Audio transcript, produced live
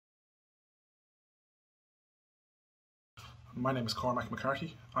My name is Cormac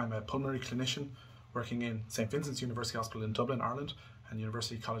McCarthy. I'm a pulmonary clinician working in St Vincent's University Hospital in Dublin, Ireland, and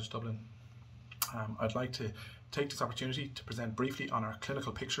University College Dublin. I'd like to take this opportunity to present briefly on our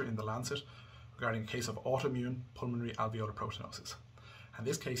clinical picture in the Lancet regarding a case of autoimmune pulmonary alveolar proteinosis. And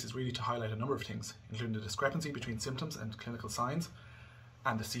this case is really to highlight a number of things, including the discrepancy between symptoms and clinical signs,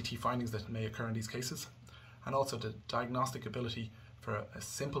 and the CT findings that may occur in these cases, and also the diagnostic ability for a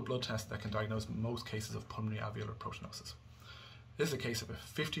simple blood test that can diagnose most cases of pulmonary alveolar proteinosis. This is a case of a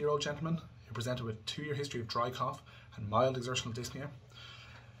 50-year-old gentleman who presented with a 2-year history of dry cough and mild exertional dyspnea.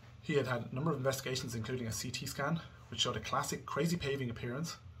 He had had a number of investigations, including a CT scan, which showed a classic crazy paving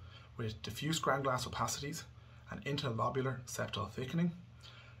appearance with diffuse ground glass opacities and interlobular septal thickening.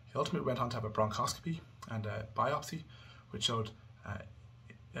 He ultimately went on to have a bronchoscopy and a biopsy, which showed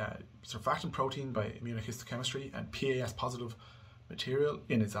surfactant protein by immunohistochemistry and PAS positive material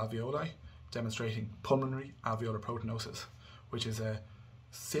in its alveoli, demonstrating pulmonary alveolar proteinosis, which is a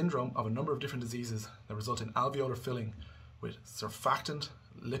syndrome of a number of different diseases that result in alveolar filling with surfactant,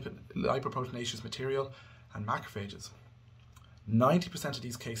 lipoproteinaceous material, and macrophages. 90% of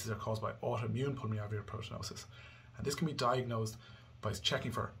these cases are caused by autoimmune pulmonary alveolar proteinosis, and this can be diagnosed by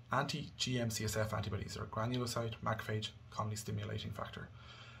checking for anti-GM-CSF antibodies, or granulocyte macrophage colony stimulating factor.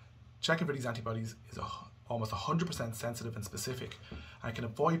 Checking for these antibodies is almost 100% sensitive and specific, and can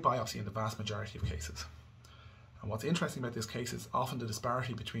avoid biopsy in the vast majority of cases. And what's interesting about this case is often the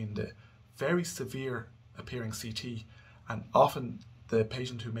disparity between the very severe appearing CT and often the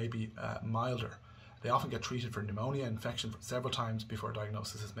patient who may be milder. They often get treated for pneumonia infection several times before a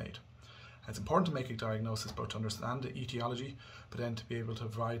diagnosis is made. And it's important to make a diagnosis both to understand the etiology, but then to be able to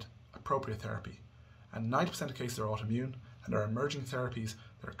provide appropriate therapy. And 90% of cases are autoimmune, and there are emerging therapies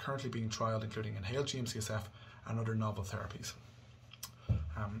that are currently being trialled, including inhaled GM-CSF and other novel therapies.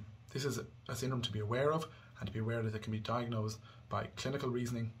 This is a syndrome to be aware of, and to be aware that it can be diagnosed by clinical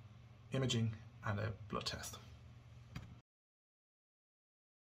reasoning, imaging, and a blood test.